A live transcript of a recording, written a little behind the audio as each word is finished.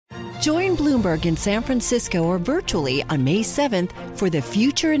Join Bloomberg in San Francisco or virtually on May 7th for The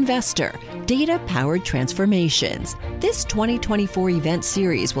Future Investor, Data-Powered Transformations. This 2024 event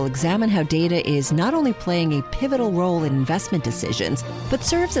series will examine how data is not only playing a pivotal role in investment decisions, but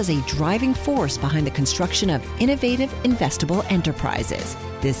serves as a driving force behind the construction of innovative, investable enterprises.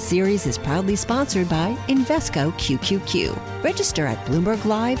 This series is proudly sponsored by Invesco QQQ. Register at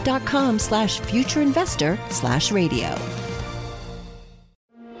bloomberglive.com/futureinvestor/radio.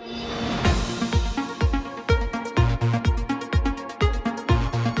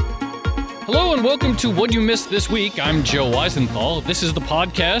 Hello and welcome to What You Missed This Week. I'm Joe Weisenthal. This is the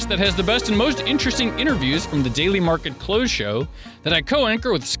podcast that has the best and most interesting interviews from the Daily Market Close show that I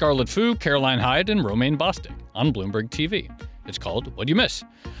co-anchor with Scarlett Fu, Caroline Hyde, and Romaine Bostick on Bloomberg TV. It's called What You Miss.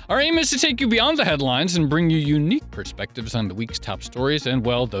 Our aim is to take you beyond the headlines and bring you unique perspectives on the week's top stories and,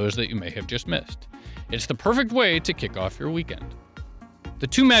 well, those that you may have just missed. It's the perfect way to kick off your weekend. The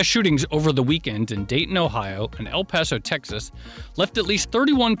two mass shootings over the weekend in Dayton, Ohio, and El Paso, Texas, left at least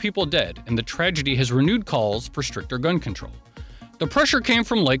 31 people dead, and the tragedy has renewed calls for stricter gun control. The pressure came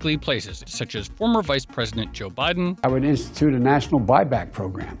from likely places, such as former Vice President Joe Biden. I would institute a national buyback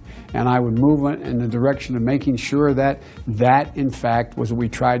program, and I would move in the direction of making sure that, in fact, was what we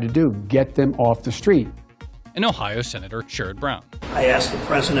tried to do, get them off the street. And Ohio Senator Sherrod Brown. I asked the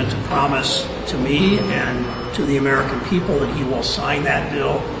president to promise to me and to the American people that he will sign that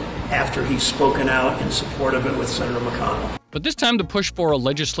bill after he's spoken out in support of it with Senator McConnell. But this time the push for a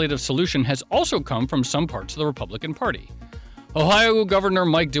legislative solution has also come from some parts of the Republican Party. Ohio Governor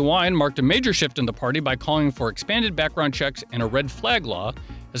Mike DeWine marked a major shift in the party by calling for expanded background checks and a red flag law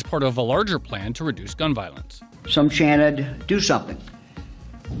as part of a larger plan to reduce gun violence. Some chanted, do something.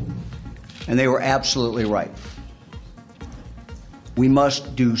 And they were absolutely right. We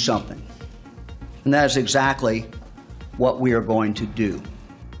must do something. And that is exactly what we are going to do.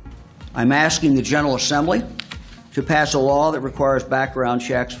 I'm asking the General Assembly to pass a law that requires background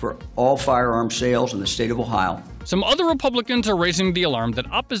checks for all firearm sales in the state of Ohio. Some other Republicans are raising the alarm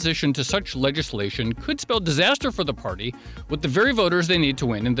that opposition to such legislation could spell disaster for the party with the very voters they need to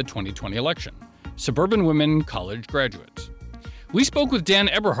win in the 2020 election: suburban women college graduates. We spoke with Dan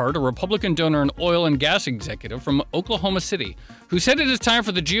Eberhard, a Republican donor and oil and gas executive from Oklahoma City, who said it is time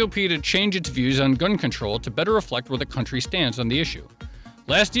for the GOP to change its views on gun control to better reflect where the country stands on the issue.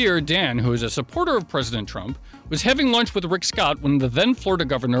 Last year, Dan, who is a supporter of President Trump, was having lunch with Rick Scott when the then Florida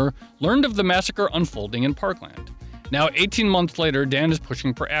governor learned of the massacre unfolding in Parkland. Now, 18 months later, Dan is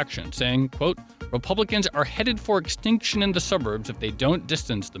pushing for action, saying, quote, Republicans are headed for extinction in the suburbs if they don't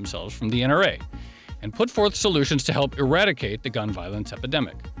distance themselves from the NRA, and put forth solutions to help eradicate the gun violence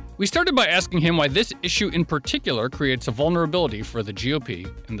epidemic. We started by asking him why this issue in particular creates a vulnerability for the GOP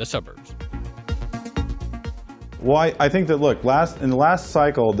in the suburbs. Well, I think that, look, in the last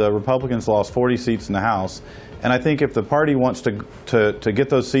cycle, the Republicans lost 40 seats in the House. And I think if the party wants to get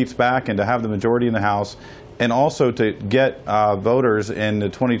those seats back and to have the majority in the House, and also to get voters in the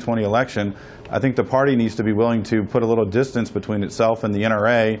 2020 election, I think the party needs to be willing to put a little distance between itself and the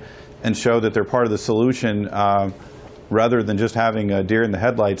NRA and show that they're part of the solution rather than just having a deer in the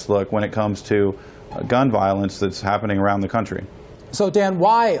headlights look when it comes to gun violence that's happening around the country. So, Dan,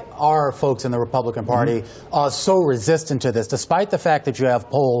 why are folks in the Republican Party so resistant to this, despite the fact that you have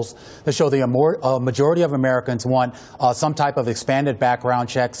polls that show the majority of Americans want some type of expanded background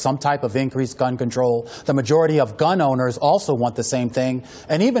check, some type of increased gun control? The majority of gun owners also want the same thing,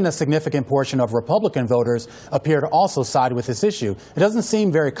 and even a significant portion of Republican voters appear to also side with this issue. It doesn't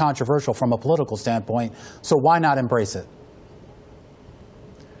seem very controversial from a political standpoint, so why not embrace it?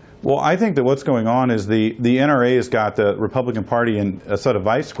 Well, I think that what's going on is the NRA has got the Republican Party in a set of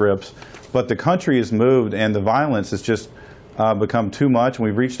vice grips, but the country has moved and the violence has just become too much, and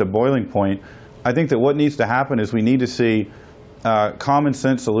we've reached a boiling point. I think that what needs to happen is we need to see common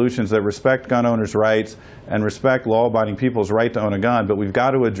sense solutions that respect gun owners' rights and respect law-abiding people's right to own a gun, but we've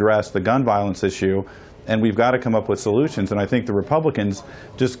got to address the gun violence issue, and we've got to come up with solutions. And I think the Republicans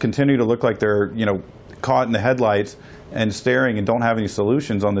just continue to look like they're, caught in the headlights and staring and don't have any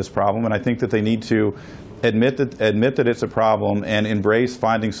solutions on this problem. And I think that they need to admit that it's a problem and embrace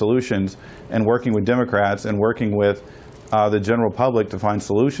finding solutions and working with Democrats and working with the general public to find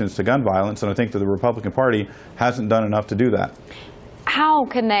solutions to gun violence. And I think that the Republican Party hasn't done enough to do that. How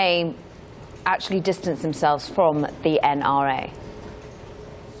can they actually distance themselves from the NRA?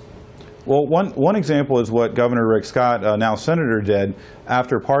 Well, one example is what Governor Rick Scott, now Senator, did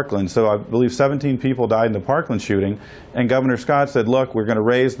after Parkland. So I believe 17 people died in the Parkland shooting, and Governor Scott said, look, we're going to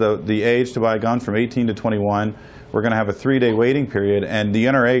raise the age to buy a gun from 18 to 21. We're going to have a 3-day waiting period, and the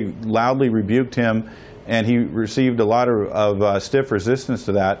NRA loudly rebuked him and he received a lot of stiff resistance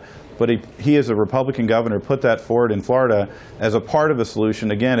to that. But he, as a Republican governor, put that forward in Florida as a part of the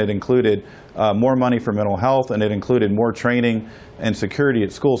solution. Again, it included more money for mental health, and it included more training and security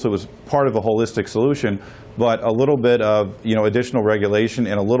at school. So it was part of a holistic solution, but a little bit of additional regulation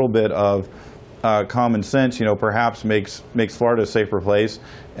and a little bit of common sense, perhaps makes Florida a safer place.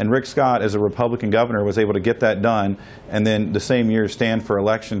 And Rick Scott, as a Republican governor, was able to get that done, and then the same year stand for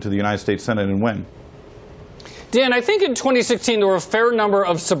election to the United States Senate and win. Dan, I think in 2016 there were a fair number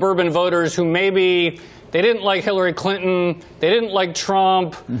of suburban voters who maybe they didn't like Hillary Clinton, they didn't like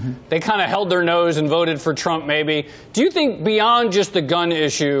Trump, they kind of held their nose and voted for Trump maybe. Do you think beyond just the gun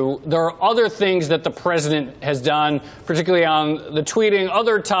issue, there are other things that the president has done, particularly on the tweeting,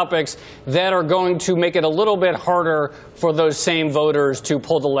 other topics that are going to make it a little bit harder for those same voters to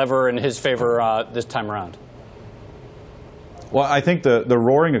pull the lever in his favor this time around? Well, I think the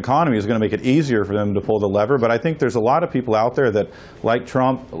roaring economy is going to make it easier for them to pull the lever, but I think there's a lot of people out there that like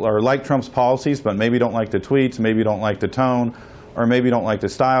Trump or like Trump's policies, but maybe don't like the tweets, maybe don't like the tone, or maybe don't like the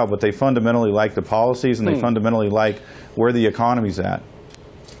style, but they fundamentally like the policies and they fundamentally like where the economy's at.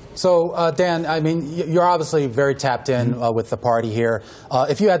 So, Dan, I mean, you're obviously very tapped in with the party here.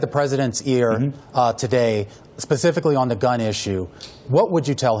 If you had the president's ear today, specifically on the gun issue, what would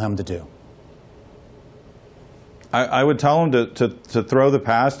you tell him to do? I would tell him to throw the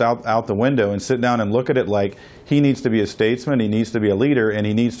past out the window and sit down and look at it like he needs to be a statesman, he needs to be a leader, and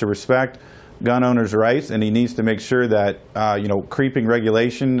he needs to respect gun owners' rights, and he needs to make sure that creeping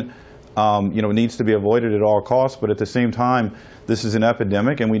regulation needs to be avoided at all costs. But at the same time, this is an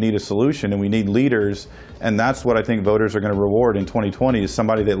epidemic, and we need a solution, and we need leaders, and that's what I think voters are going to reward in 2020 is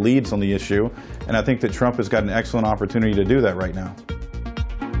somebody that leads on the issue, and I think that Trump has got an excellent opportunity to do that right now.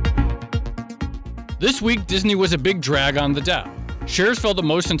 This week, Disney was a big drag on the Dow. Shares fell the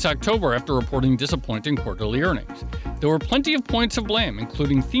most since October after reporting disappointing quarterly earnings. There were plenty of points of blame,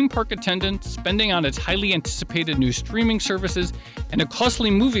 including theme park attendance, spending on its highly anticipated new streaming services, and a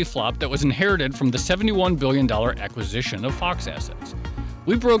costly movie flop that was inherited from the $71 billion acquisition of Fox assets.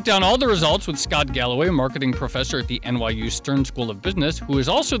 We broke down all the results with Scott Galloway, marketing professor at the NYU Stern School of Business, who is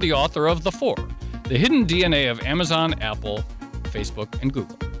also the author of The Four, the hidden DNA of Amazon, Apple, Facebook, and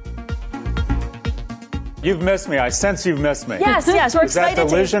Google. You've missed me. I sense you've missed me. Yes, we're excited.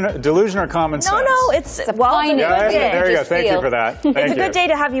 Is that delusion or common sense? No, it's a fine there you go. Thank you for that. It's a good day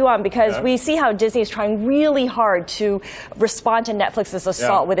to have you on because we see how Disney is trying really hard to respond to Netflix's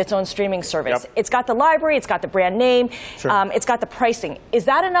assault with its own streaming service. It's got the library, it's got the brand name, it's got the pricing. Is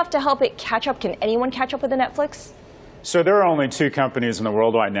that enough to help it catch up? Can anyone catch up with the Netflix? So there are only two companies in the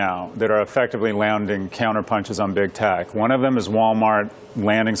world right now that are effectively landing counterpunches on big tech. One of them is Walmart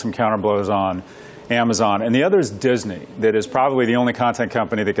landing some counterblows on Amazon, and the other is Disney, that is probably the only content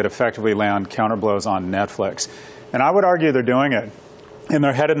company that could effectively land counterblows on Netflix. And I would argue they're doing it, and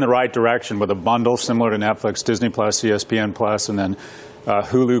they're headed in the right direction with a bundle similar to Netflix, Disney Plus, ESPN Plus, and then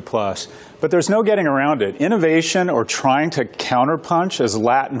Hulu Plus. But there's no getting around it. Innovation or trying to counterpunch is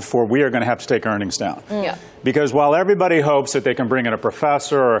Latin for we are going to have to take earnings down. Because while everybody hopes that they can bring in a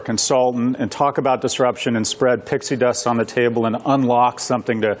professor or a consultant and talk about disruption and spread pixie dust on the table and unlock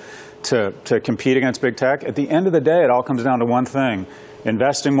something to compete against big tech, at the end of the day, it all comes down to one thing: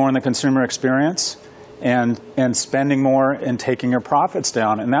 investing more in the consumer experience and spending more and taking your profits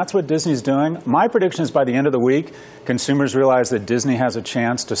down. And that's what Disney's doing. My prediction is by the end of the week, consumers realize that Disney has a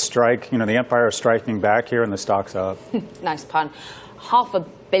chance to strike, the empire is striking back here and the stock's up. Nice pun. $500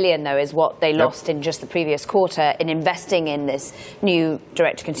 million, though, is what they lost in just the previous quarter in investing in this new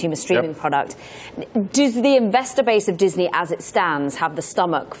direct-to-consumer streaming product. Does the investor base of Disney, as it stands, have the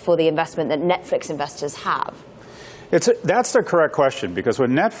stomach for the investment that Netflix investors have? That's the correct question, because what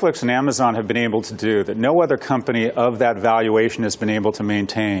Netflix and Amazon have been able to do that no other company of that valuation has been able to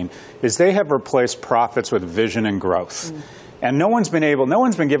maintain is they have replaced profits with vision and growth. And no one's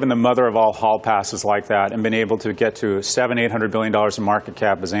been given the mother of all hall passes like that and been able to get to $700–800 billion in market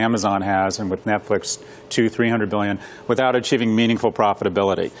cap as Amazon has, and with Netflix $200–300 billion, without achieving meaningful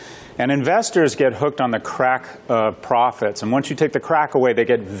profitability. And investors get hooked on the crack profits, and once you take the crack away, they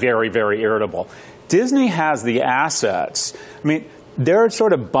get very, very irritable. Disney has the assets. I mean, they're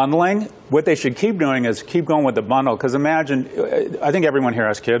sort of bundling. What they should keep doing is keep going with the bundle, because imagine, I think everyone here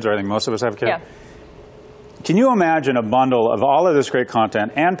has kids, or I think most of us have kids. Yeah. Can you imagine a bundle of all of this great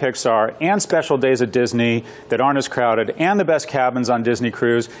content and Pixar and special days at Disney that aren't as crowded and the best cabins on Disney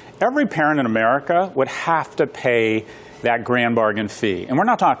Cruise? Every parent in America would have to pay that grand bargain fee. And we're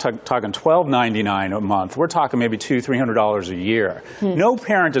not talking $12.99 a month. We're talking maybe $200-300 a year. No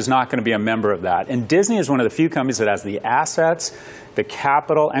parent is not going to be a member of that. And Disney is one of the few companies that has the assets, the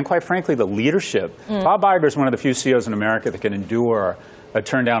capital, and quite frankly, the leadership. Bob Iger is one of the few CEOs in America that can endure a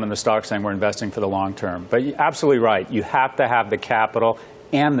turn down in the stock saying we're investing for the long term. But you're absolutely right. You have to have the capital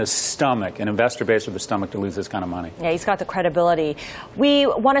and the stomach, an investor base with the stomach to lose this kind of money. Yeah, he's got the credibility. We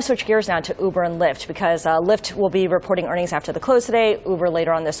want to switch gears now to Uber and Lyft because Lyft will be reporting earnings after the close today, Uber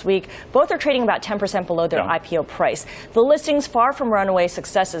later on this week. Both are trading about 10% below their IPO price. The listing's far from runaway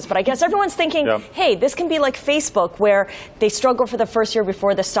successes, but I guess everyone's thinking, hey, this can be like Facebook where they struggle for the first year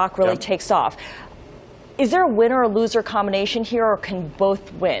before the stock really takes off. Is there a winner or loser combination here, or can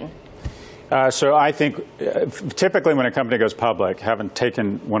both win? So I think typically when a company goes public, haven't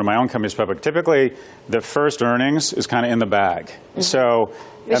taken one of my own companies public, typically the first earnings is kind of in the bag. So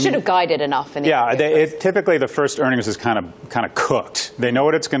they should have guided enough. In the typically the first earnings is kind of cooked. They know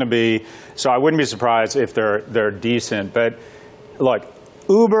what it's going to be. So I wouldn't be surprised if they're decent. But look,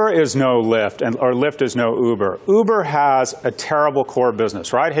 Uber is no Lyft, or Lyft is no Uber. Uber has a terrible core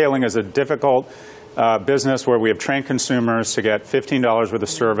business. Ride-hailing is a difficult business where we have trained consumers to get $15 worth of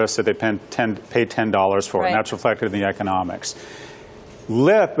service that they pay $10 for, and that's reflected in the economics.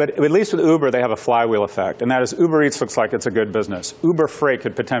 Lyft, but at least with Uber, they have a flywheel effect, and that is Uber Eats looks like it's a good business. Uber Freight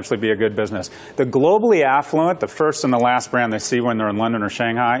could potentially be a good business. The globally affluent, the first and the last brand they see when they're in London or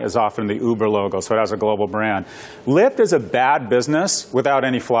Shanghai is often the Uber logo, so it has a global brand. Lyft is a bad business without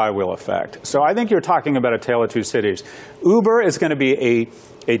any flywheel effect. So I think you're talking about a tale of two cities. Uber is going to be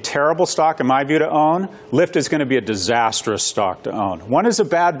a terrible stock, in my view, to own. Lyft is going to be a disastrous stock to own. One is a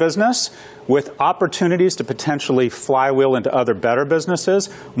bad business with opportunities to potentially flywheel into other better businesses.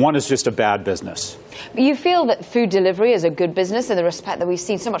 One is just a bad business. But you feel that food delivery is a good business in the respect that we've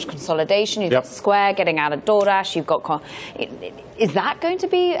seen so much consolidation. You've got Square getting out of DoorDash. You've got is that going to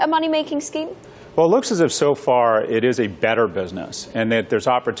be a money-making scheme? Well, it looks as if so far it is a better business, and that there's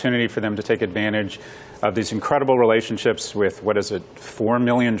opportunity for them to take advantage of these incredible relationships with, 4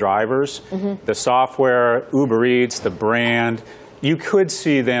 million drivers, the software, Uber Eats, the brand. You could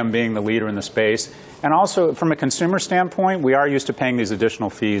see them being the leader in the space. And also, from a consumer standpoint, we are used to paying these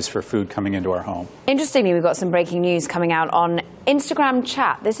additional fees for food coming into our home. Interestingly, we've got some breaking news coming out on Instagram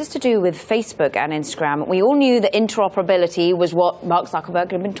chat. This is to do with Facebook and Instagram. We all knew that interoperability was what Mark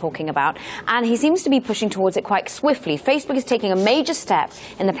Zuckerberg had been talking about, and he seems to be pushing towards it quite swiftly. Facebook is taking a major step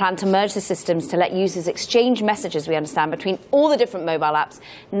in the plan to merge the systems to let users exchange messages, we understand, between all the different mobile apps.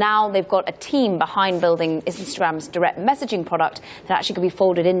 Now they've got a team behind building Instagram's direct messaging product that actually could be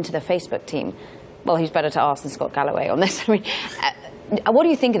folded into the Facebook team. Well, who's better to ask than Scott Galloway on this? I mean, what do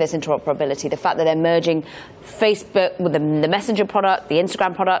you think of this interoperability, the fact that they're merging Facebook with the Messenger product, the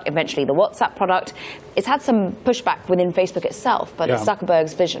Instagram product, eventually the WhatsApp product? It's had some pushback within Facebook itself, but it's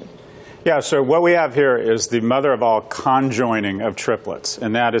Zuckerberg's vision. Yeah, so what we have here is the mother of all conjoining of triplets,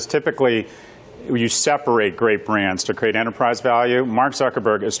 and that is typically you separate great brands to create enterprise value. Mark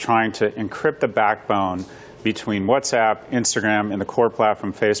Zuckerberg is trying to encrypt the backbone between WhatsApp, Instagram, and the core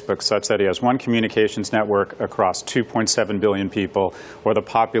platform Facebook such that he has one communications network across 2.7 billion people, or the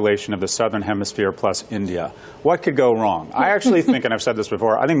population of the Southern Hemisphere plus India. What could go wrong? I actually think, and I've said this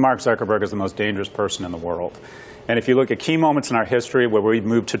before, I think Mark Zuckerberg is the most dangerous person in the world. And if you look at key moments in our history where we've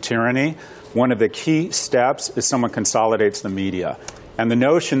moved to tyranny, one of the key steps is someone consolidates the media. And the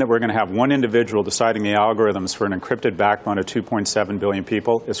notion that we're going to have one individual deciding the algorithms for an encrypted backbone of 2.7 billion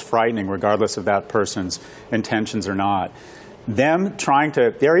people is frightening, regardless of that person's intentions or not.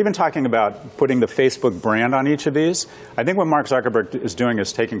 They're even talking about putting the Facebook brand on each of these. I think what Mark Zuckerberg is doing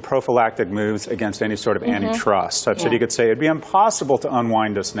is taking prophylactic moves against any sort of antitrust, such that he could say it'd be impossible to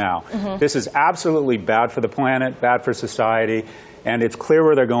unwind us now. This is absolutely bad for the planet, bad for society. And it's clear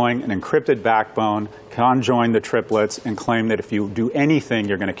where they're going, an encrypted backbone, conjoin the triplets, and claim that if you do anything,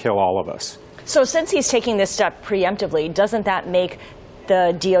 you're going to kill all of us. So since he's taking this step preemptively, doesn't that make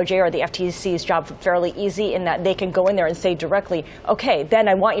the DOJ or the FTC's job fairly easy in that they can go in there and say directly, okay, then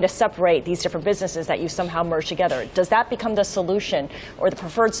I want you to separate these different businesses that you somehow merge together? Does that become the solution or the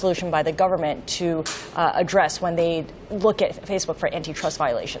preferred solution by the government to address when they look at Facebook for antitrust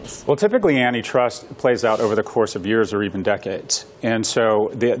violations? Well, typically antitrust plays out over the course of years or even decades. And so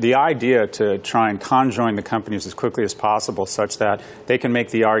the idea to try and conjoin the companies as quickly as possible such that they can make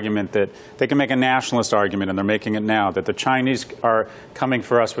the argument that they can make a nationalist argument, and they're making it now, that the Chinese are coming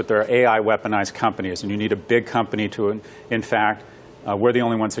for us with their AI weaponized companies, and you need a big company to, in fact, We're the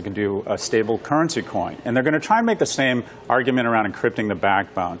only ones that can do a stable currency coin. And they're going to try and make the same argument around encrypting the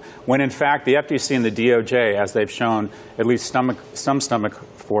backbone, when in fact the FTC and the DOJ, as they've shown at least some stomach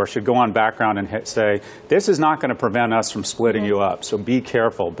for, should go on background and say, this is not going to prevent us from splitting you up, so be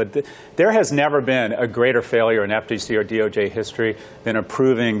careful. But there has never been a greater failure in FTC or DOJ history than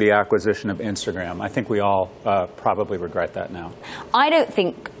approving the acquisition of Instagram. I think we all probably regret that now. I don't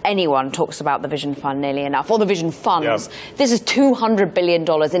think anyone talks about the Vision Fund nearly enough, or the Vision Funds. Yep. This is $200 billion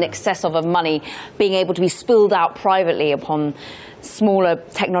in excess of money being able to be spilled out privately upon smaller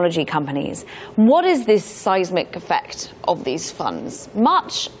technology companies. What is this seismic effect of these funds?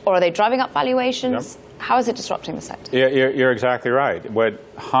 Much? Or are they driving up valuations? Yep. How is it disrupting the sector? Yeah, you're exactly right. What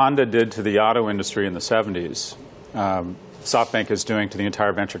Honda did to the auto industry in the 70s, SoftBank is doing to the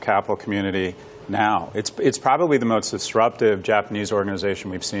entire venture capital community now. It's probably the most disruptive Japanese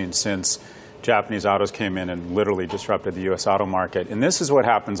organization we've seen since Japanese autos came in and literally disrupted the U.S. auto market. And this is what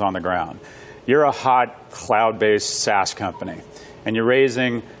happens on the ground. You're a hot cloud-based SaaS company, and you're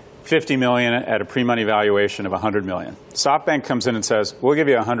raising $50 million at a pre-money valuation of $100 million. SoftBank comes in and says, we'll give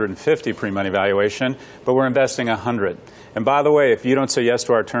you $150 pre-money valuation, but we're investing $100. And by the way, if you don't say yes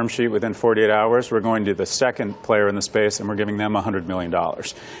to our term sheet within 48 hours, we're going to the second player in the space, and we're giving them $100 million.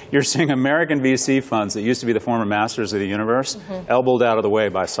 You're seeing American VC funds that used to be the former masters of the universe elbowed out of the way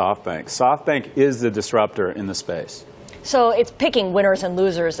by SoftBank. SoftBank is the disruptor in the space. So it's picking winners and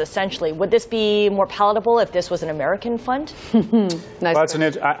losers, essentially. Would this be more palatable if this was an American fund? Nice. Well,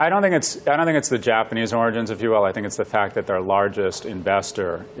 I don't think it's the Japanese origins, if you will. I think it's the fact that their largest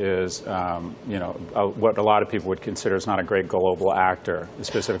investor is, what a lot of people would consider is not a great global actor,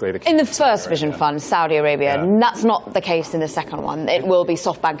 specifically the. In the first Vision Fund, Saudi Arabia, that's not the case in the second one. It will be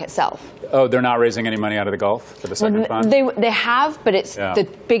SoftBank itself. Oh, they're not raising any money out of the Gulf for the second fund? They have, but it's the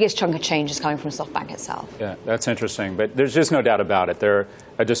biggest chunk of change is coming from SoftBank itself. Yeah, that's interesting. But there's just no doubt about it. They're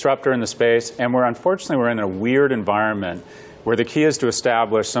a disruptor in the space, and unfortunately we're in a weird environment where the key is to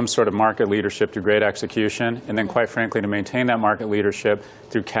establish some sort of market leadership through great execution, and then quite frankly to maintain that market leadership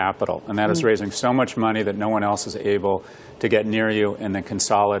through capital. And that is raising so much money that no one else is able to get near you and then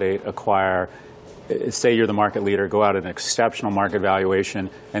consolidate, acquire, say you're the market leader, go out at an exceptional market valuation,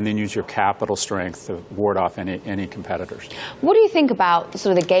 and then use your capital strength to ward off any competitors. What do you think about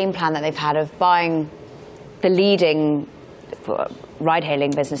sort of the game plan that they've had of buying the leading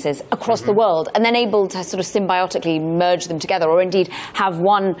ride-hailing businesses across the world and then able to sort of symbiotically merge them together, or indeed have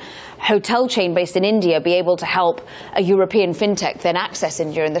one hotel chain based in India be able to help a European fintech then access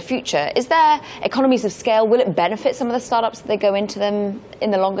India in the future? Is there economies of scale? Will it benefit some of the startups that they go into them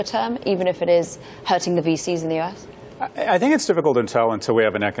in the longer term, even if it is hurting the VCs in the US? I think it's difficult to tell until we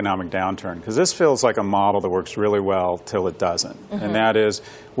have an economic downturn, because this feels like a model that works really well till it doesn't. And that is,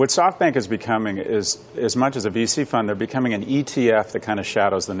 what SoftBank is becoming is, as much as a VC fund, they're becoming an ETF that kind of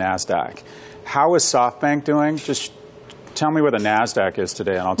shadows the NASDAQ. How is SoftBank doing? Just tell me where the NASDAQ is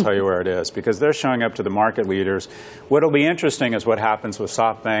today, and I'll tell you where it is, because they're showing up to the market leaders. What will be interesting is what happens with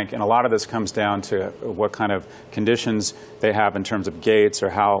SoftBank, and a lot of this comes down to what kind of conditions they have in terms of gates, or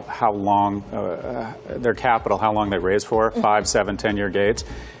how long their capital, how long they raise for, 5, 7, 10-year gates.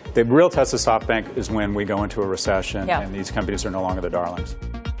 The real test of SoftBank is when we go into a recession and these companies are no longer the darlings.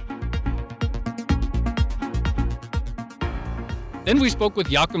 Then we spoke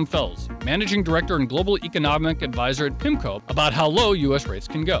with Joachim Fels, Managing Director and Global Economic Advisor at PIMCO, about how low U.S. rates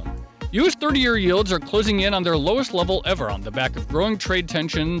can go. U.S. 30-year yields are closing in on their lowest level ever on the back of growing trade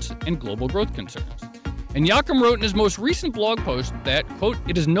tensions and global growth concerns. And Joachim wrote in his most recent blog post that, quote,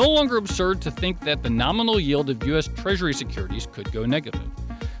 it is no longer absurd to think that the nominal yield of U.S. Treasury securities could go negative.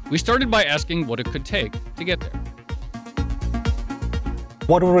 We started by asking what it could take to get there.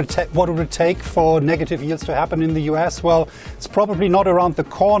 What would it take for negative yields to happen in the US? Well, it's probably not around the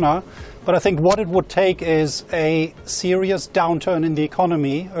corner, but I think what it would take is a serious downturn in the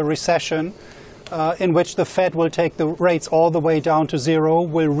economy, a recession, in which the Fed will take the rates all the way down to zero,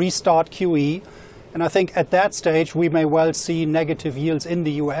 will restart QE, and I think at that stage we may well see negative yields in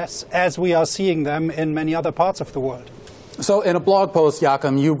the US, as we are seeing them in many other parts of the world. So in a blog post,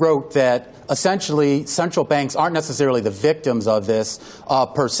 Joachim, you wrote that essentially central banks aren't necessarily the victims of this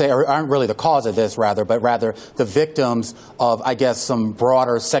per se, or aren't really the cause of this, rather, but rather the victims of, I guess, some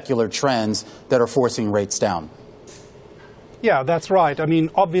broader secular trends that are forcing rates down. Yeah, that's right. I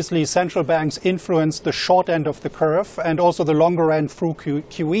mean, obviously, central banks influence the short end of the curve and also the longer end through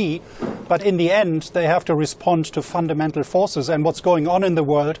QE. But in the end, they have to respond to fundamental forces and what's going on in the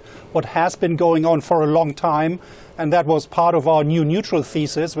world, what has been going on for a long time, and that was part of our new neutral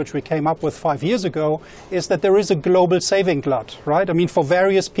thesis, which we came up with 5 years ago, is that there is a global saving glut, right? I mean, for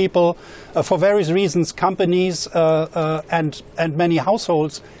various people, for various reasons, companies and many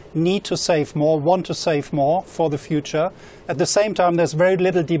households need to save more, want to save more for the future. At the same time, there's very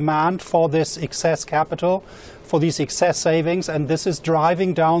little demand for this excess capital, for these excess savings, and this is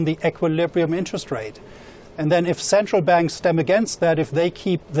driving down the equilibrium interest rate. And then if central banks stem against that, if they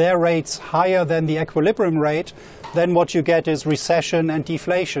keep their rates higher than the equilibrium rate, then what you get is recession and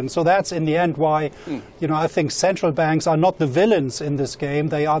deflation. So that's in the end why, I think central banks are not the villains in this game,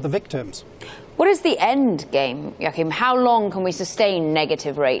 they are the victims. What is the end game, Joachim? How long can we sustain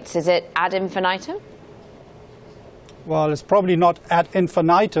negative rates? Is it ad infinitum? Well, it's probably not ad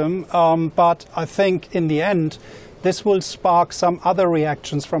infinitum, but I think in the end, this will spark some other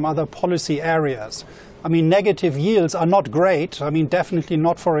reactions from other policy areas. I mean, negative yields are not great. I mean, definitely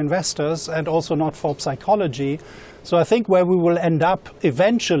not for investors and also not for psychology. So I think where we will end up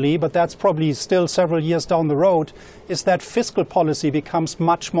eventually, but that's probably still several years down the road, is that fiscal policy becomes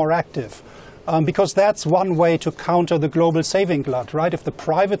much more active. Because that's one way to counter the global saving glut, right? If the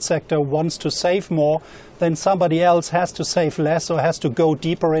private sector wants to save more, then somebody else has to save less or has to go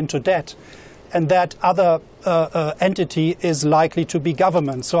deeper into debt. And that other entity is likely to be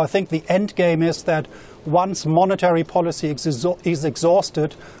government. So I think the end game is that once monetary policy is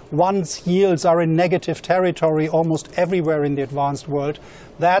exhausted, once yields are in negative territory almost everywhere in the advanced world,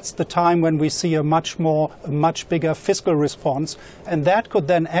 that's the time when we see a much bigger fiscal response. And that could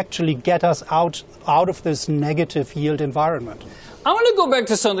then actually get us out of this negative yield environment. I want to go back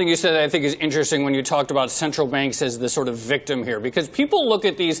to something you said that I think is interesting when you talked about central banks as the sort of victim here, because people look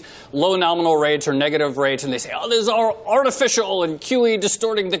at these low nominal rates or negative rates and they say, oh, this is all artificial and QE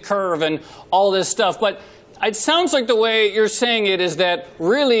distorting the curve and all this stuff. But it sounds like the way you're saying it is that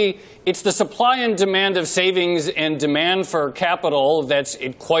really it's the supply and demand of savings and demand for capital that's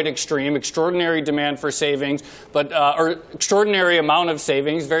quite extreme, extraordinary demand for savings, but or extraordinary amount of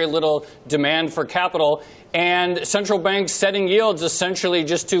savings, very little demand for capital. And central banks setting yields essentially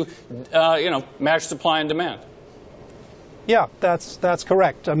just to, match supply and demand. Yeah, that's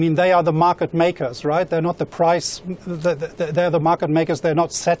correct. I mean, they are the market makers, right? They're not the price. They're the market makers. They're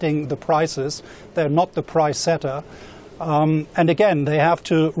not setting the prices. They're not the price setter. And again, they have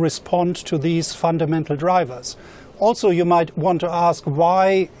to respond to these fundamental drivers. Also, you might want to ask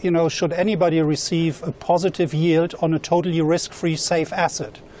why, should anybody receive a positive yield on a totally risk-free safe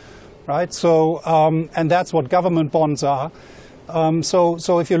asset? Right. So, and that's what government bonds are.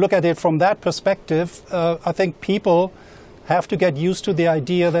 So if you look at it from that perspective, I think people have to get used to the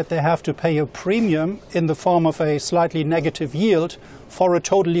idea that they have to pay a premium in the form of a slightly negative yield for a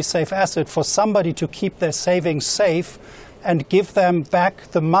totally safe asset, for somebody to keep their savings safe and give them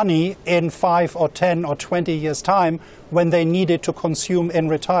back the money in 5 or 10 or 20 years' time when they need it to consume in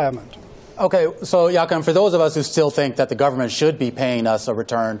retirement. Okay, so Joachim, for those of us who still think that the government should be paying us a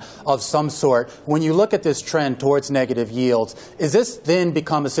return of some sort, when you look at this trend towards negative yields, is this then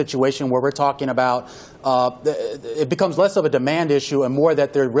become a situation where we're talking about it becomes less of a demand issue and more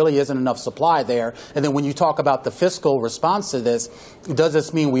that there really isn't enough supply there? And then when you talk about the fiscal response to this, does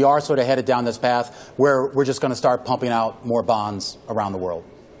this mean we are sort of headed down this path where we're just going to start pumping out more bonds around the world?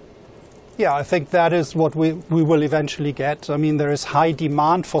 Yeah, I think that is what we will eventually get. I mean, there is high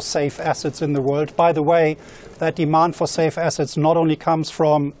demand for safe assets in the world. By the way, that demand for safe assets not only comes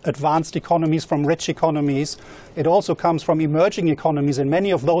from advanced economies, from rich economies, it also comes from emerging economies. In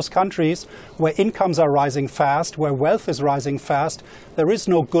many of those countries where incomes are rising fast, where wealth is rising fast, there is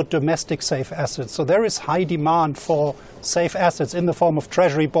no good domestic safe assets. So there is high demand for safe assets in the form of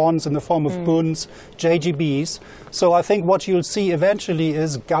treasury bonds, in the form of bonds, JGBs. So I think what you'll see eventually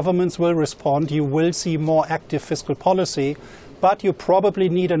is governments will respond. You will see more active fiscal policy, but you probably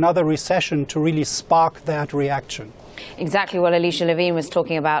need another recession to really spark that reaction. Exactly what Alicia Levine was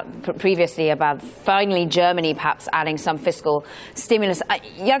talking about previously, about finally Germany perhaps adding some fiscal stimulus.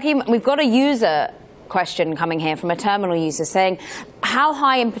 Joachim, we've got a user question coming here from a terminal user saying, how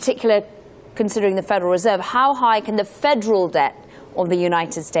high in particular, considering the Federal Reserve, how high can the federal debt of the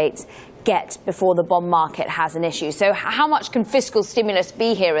United States get before the bond market has an issue? So how much can fiscal stimulus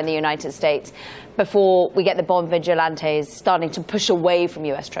be here in the United States before we get the bond vigilantes starting to push away from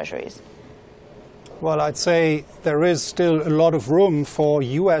US Treasuries? Well, I'd say there is still a lot of room for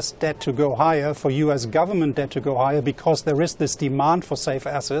US debt to go higher, for US government debt to go higher, because there is this demand for safe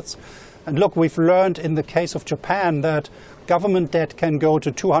assets. And look, we've learned in the case of Japan that government debt can go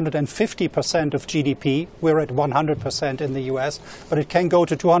to 250% of GDP. We're at 100% in the US, but it can go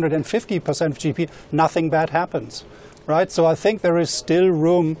to 250% of GDP. Nothing bad happens, right? So I think there is still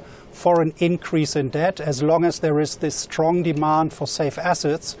room for an increase in debt as long as there is this strong demand for safe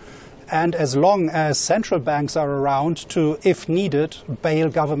assets and as long as central banks are around to, if needed, bail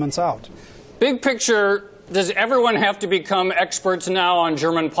governments out. Big picture, does everyone have to become experts now on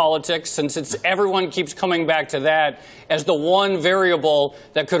German politics, since everyone keeps coming back to that as the one variable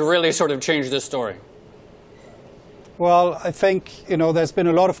that could really sort of change this story? Well, I think, there's been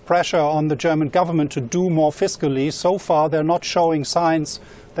a lot of pressure on the German government to do more fiscally. So far, they're not showing signs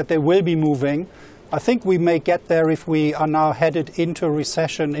that they will be moving. I think we may get there if we are now headed into a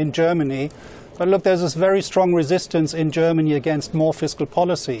recession in Germany. But look, there's this very strong resistance in Germany against more fiscal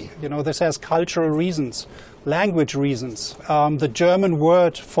policy. This has cultural reasons, language reasons. The German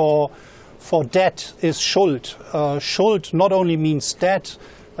word for debt is Schuld. Schuld not only means debt,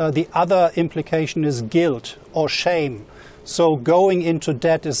 the other implication is guilt or shame. So going into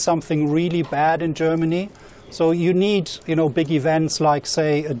debt is something really bad in Germany. So you need, big events like,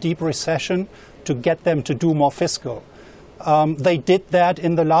 say, a deep recession to get them to do more fiscal. They did that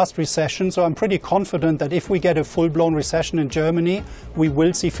in the last recession, so I'm pretty confident that if we get a full-blown recession in Germany, we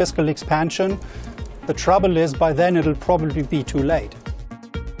will see fiscal expansion. The trouble is, by then it'll probably be too late.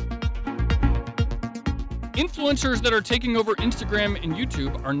 Influencers that are taking over Instagram and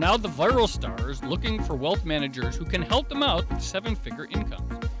YouTube are now the viral stars looking for wealth managers who can help them out with seven-figure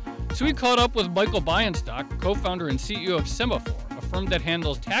incomes. So we caught up with Michael Bienstock, co-founder and CEO of Semaphore, a firm that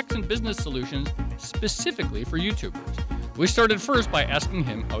handles tax and business solutions specifically for YouTubers. We started first by asking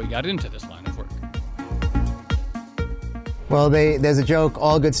him how he got into this line of work. Well, there's a joke,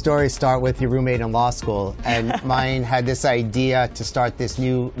 all good stories start with your roommate in law school, and mine had this idea to start this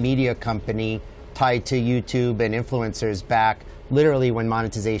new media company tied to YouTube and influencers back literally when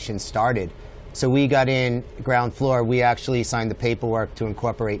monetization started. So we got in ground floor. We actually signed the paperwork to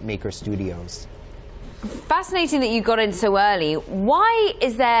incorporate Maker Studios. Fascinating that you got in so early. Why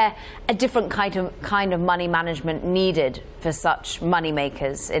is there a different kind of money management needed for such money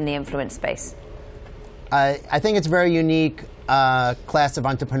makers in the influence space? I think it's a very unique class of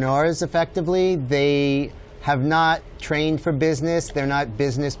entrepreneurs, effectively. They have not trained for business. They're not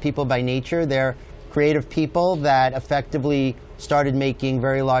business people by nature. They're creative people that effectively started making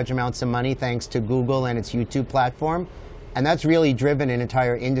very large amounts of money thanks to Google and its YouTube platform. And that's really driven an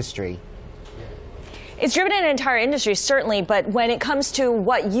entire industry. It's driven an entire industry, certainly, but when it comes to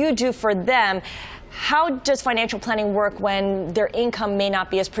what you do for them, how does financial planning work when their income may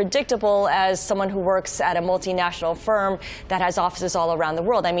not be as predictable as someone who works at a multinational firm that has offices all around the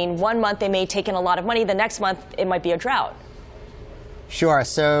world? I mean, one month they may take in a lot of money, the next month it might be a drought. Sure.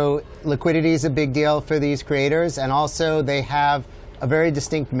 So liquidity is a big deal for these creators, and also they have a very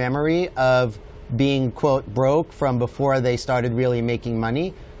distinct memory of being, quote, broke from before they started really making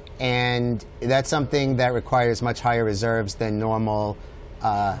money. And that's something that requires much higher reserves than normal,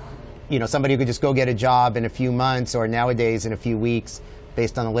 somebody who could just go get a job in a few months or nowadays in a few weeks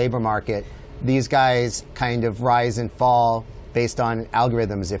based on the labor market. These guys kind of rise and fall based on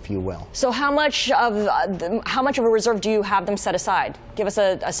algorithms, if you will. So how much of a reserve do you have them set aside? Give us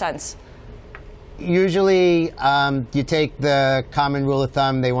a sense. Usually, you take the common rule of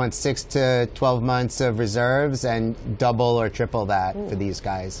thumb, they want 6 to 12 months of reserves and double or triple that for these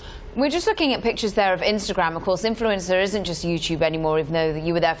guys. We're just looking at pictures there of Instagram. Of course, influencer isn't just YouTube anymore, even though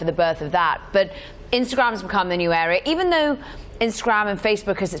you were there for the birth of that. But Instagram's become the new area, even though Instagram and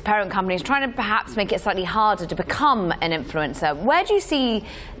Facebook as its parent company is trying to perhaps make it slightly harder to become an influencer. Where do you see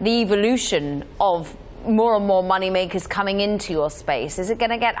the evolution of more and more money makers coming into your space? Is it going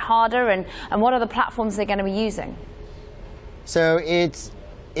to get harder, and what are the platforms they're going to be using? So it's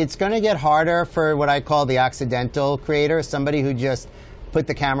going to get harder for what I call the accidental creator, somebody who just put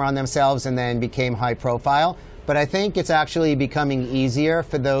the camera on themselves and then became high profile. But I think it's actually becoming easier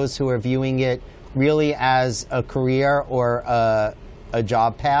for those who are viewing it really as a career or a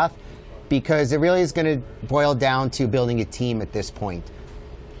job path, because it really is going to boil down to building a team at this point.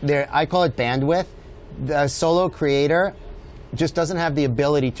 I call it bandwidth. The solo creator just doesn't have the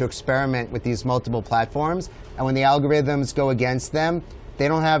ability to experiment with these multiple platforms, and when the algorithms go against them, they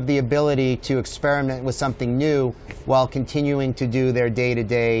don't have the ability to experiment with something new while continuing to do their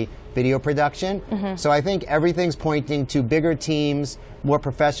day-to-day video production. Mm-hmm. So I think everything's pointing to bigger teams, more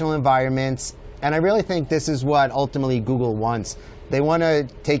professional environments, and I really think this is what ultimately Google wants. They want to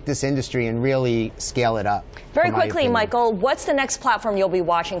take this industry and really scale it up. Very quickly, Michael, what's the next platform you'll be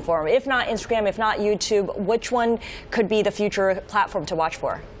watching for? If not Instagram, if not YouTube, which one could be the future platform to watch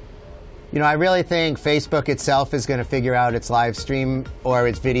for? I really think Facebook itself is going to figure out its live stream or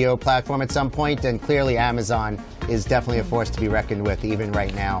its video platform at some point, and clearly Amazon is definitely a force to be reckoned with even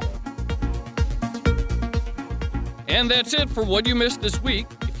right now. And that's it for What You Missed This Week.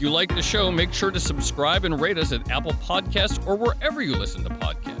 If If you like the show, make sure to subscribe and rate us at Apple Podcasts or wherever you listen to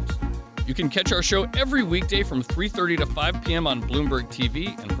podcasts. You can catch our show every weekday from 3:30 to 5 p.m. on Bloomberg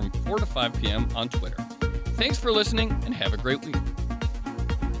TV and from 4 to 5 p.m. on Twitter. Thanks for listening and have a great week.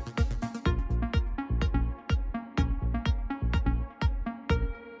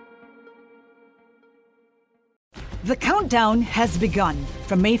 The countdown has begun.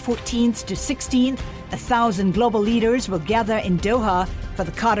 From May 14th to 16th, 1,000 global leaders will gather in Doha for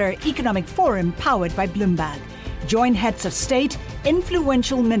the Qatar Economic Forum powered by Bloomberg. Join heads of state,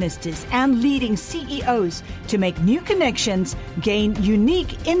 influential ministers, and leading CEOs to make new connections, gain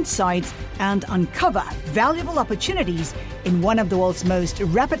unique insights, and uncover valuable opportunities in one of the world's most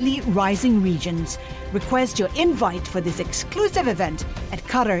rapidly rising regions. Request your invite for this exclusive event at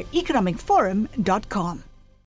QatarEconomicForum.com.